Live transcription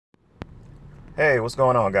Hey, what's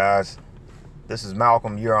going on, guys? This is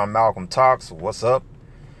Malcolm. You're on Malcolm Talks. What's up?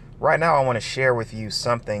 Right now, I want to share with you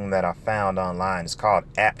something that I found online. It's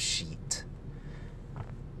called AppSheet.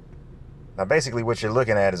 Now, basically, what you're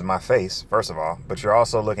looking at is my face, first of all, but you're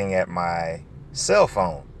also looking at my cell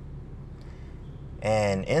phone.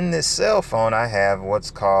 And in this cell phone, I have what's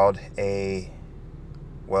called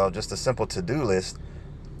just a simple to-do list.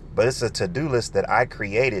 But it's a to-do list that I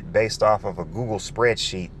created based off of a Google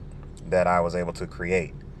spreadsheet that I was able to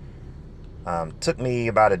create. Took me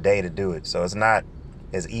about a day to do it, so it's not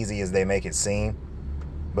as easy as they make it seem,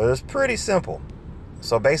 but it's pretty simple.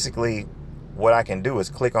 So basically, what I can do is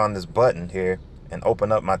click on this button here and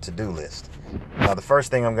open up my to-do list. Now, the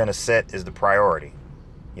first thing I'm going to set is the priority.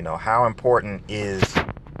 You know, how important is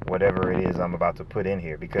whatever it is I'm about to put in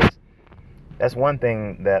here, because that's one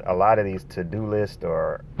thing that a lot of these to-do lists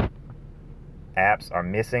or apps are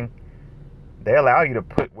missing. They allow you to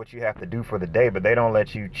put what you have to do for the day, but they don't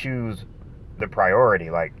let you choose the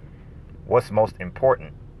priority, like what's most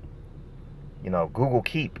important. You know, Google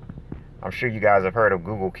Keep. I'm sure you guys have heard of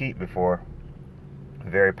Google Keep before. A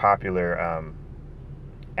very popular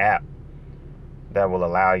app that will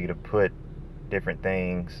allow you to put different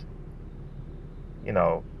things, you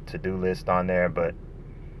know, to-do list on there, but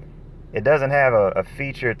it doesn't have a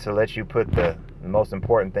feature to let you put the most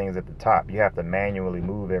important things at the top. You have to manually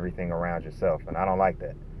move everything around yourself, and I don't like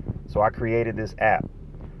that. So I created this app.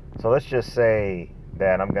 So let's just say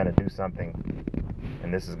that I'm going to do something,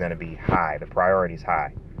 and this is going to be high. The priority's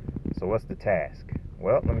high. So what's the task?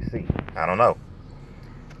 Well, let me see. I don't know.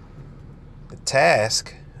 The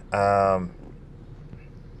task,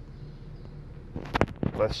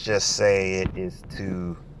 let's just say it is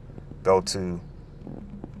to go to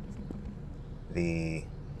the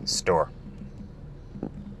store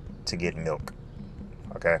to get milk.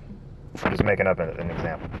 Okay, I'm just making up an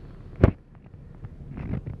example.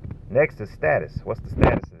 Next is status. What's the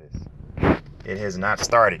status of this? It has not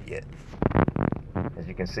started yet. As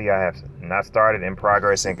you can see, I have not started, in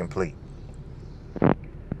progress, incomplete.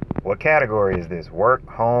 What category is this? Work,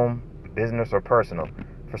 home, business, or personal?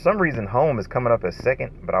 For some reason, home is coming up as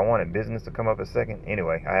second, but I wanted business to come up as second.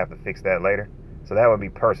 Anyway, I have to fix that later. So that would be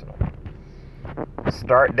personal.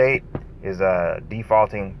 Start date is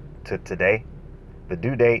defaulting to today. The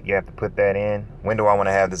due date, you have to put that in. When do I want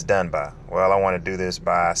to have this done by? Well, I want to do this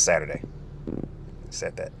by Saturday.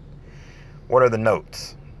 Set that. What are the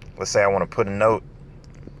notes? Let's say I want to put a note.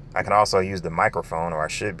 I can also use the microphone, or I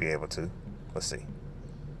should be able to. Let's see.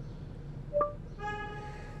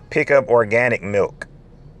 Pick up organic milk.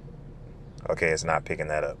 Okay, it's not picking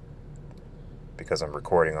that up because I'm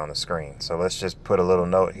recording on the screen. So let's just put a little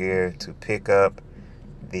note here to pick up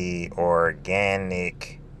the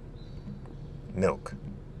organic milk,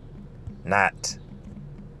 not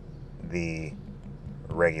the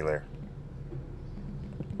regular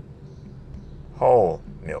whole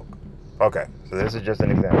milk. Okay, so this is just an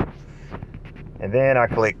example. And then I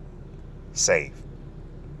click save.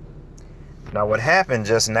 Now what happened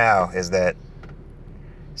just now is that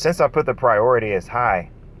since I put the priority as high,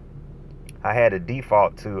 I had a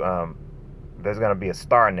default to there's going to be a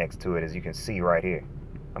star next to it, as you can see right here.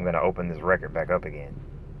 I'm going to open this record back up again.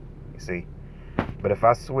 You see? But if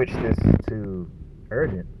I switch this to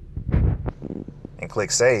urgent and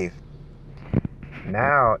click save,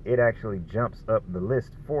 now it actually jumps up the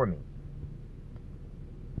list for me.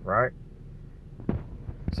 Right?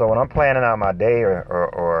 So when I'm planning out my day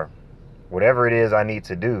or whatever it is I need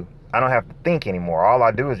to do, I don't have to think anymore. All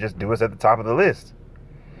I do is just do what's at the top of the list.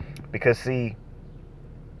 Because see,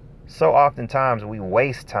 so oftentimes we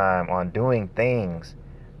waste time on doing things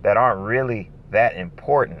that aren't really that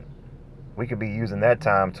important. We could be using that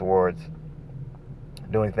time towards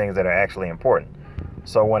doing things that are actually important.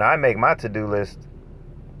 So when I make my to-do list,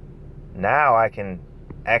 now I can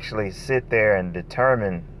actually sit there and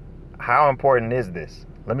determine how important is this.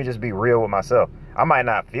 Let me just be real with myself. I might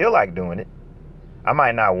not feel like doing it. I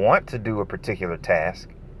might not want to do a particular task.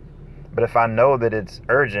 But if I know that it's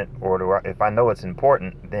urgent, or if I know it's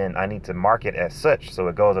important, then I need to mark it as such so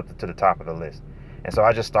it goes up to the top of the list. And so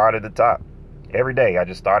I just start at the top. Every day I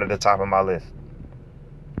just start at the top of my list.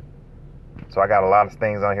 So I got a lot of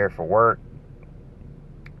things on here for work.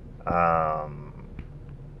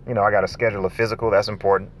 You know, I got to schedule a physical. That's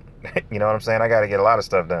important. You know what I'm saying? I got to get a lot of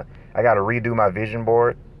stuff done. I got to redo my vision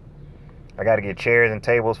board. I got to get chairs and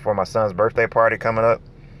tables for my son's birthday party coming up.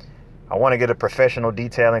 I want to get a professional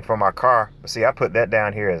detailing for my car. But see, I put that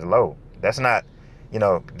down here as low. That's not, you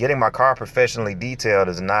know, getting my car professionally detailed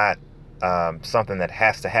is not something that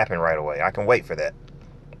has to happen right away. I can wait for that.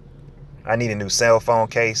 I need a new cell phone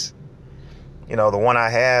case. You know, the one I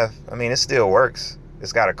have, I mean, it still works.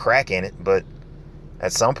 It's got a crack in it, but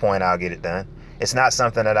at some point I'll get it done. It's not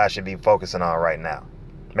something that I should be focusing on right now.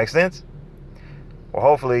 Make sense? Well,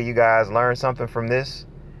 hopefully you guys learned something from this.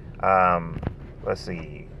 Let's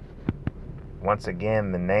see. Once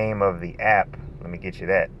again, the name of the app. Let me get you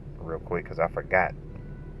that real quick because I forgot.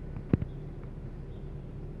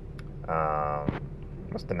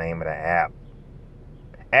 What's the name of the app?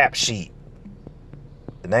 AppSheet.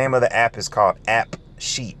 The name of the app is called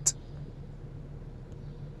AppSheet.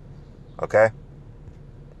 Okay?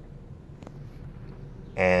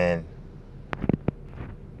 And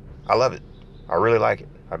I love it. I really like it.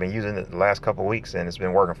 I've been using it the last couple weeks and it's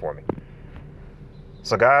been working for me.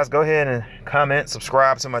 So guys, go ahead and comment,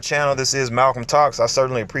 subscribe to my channel. This is Malcolm Talks. I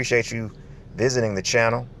certainly appreciate you visiting the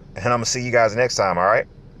channel. And I'm going to see you guys next time, all right?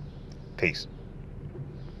 Peace.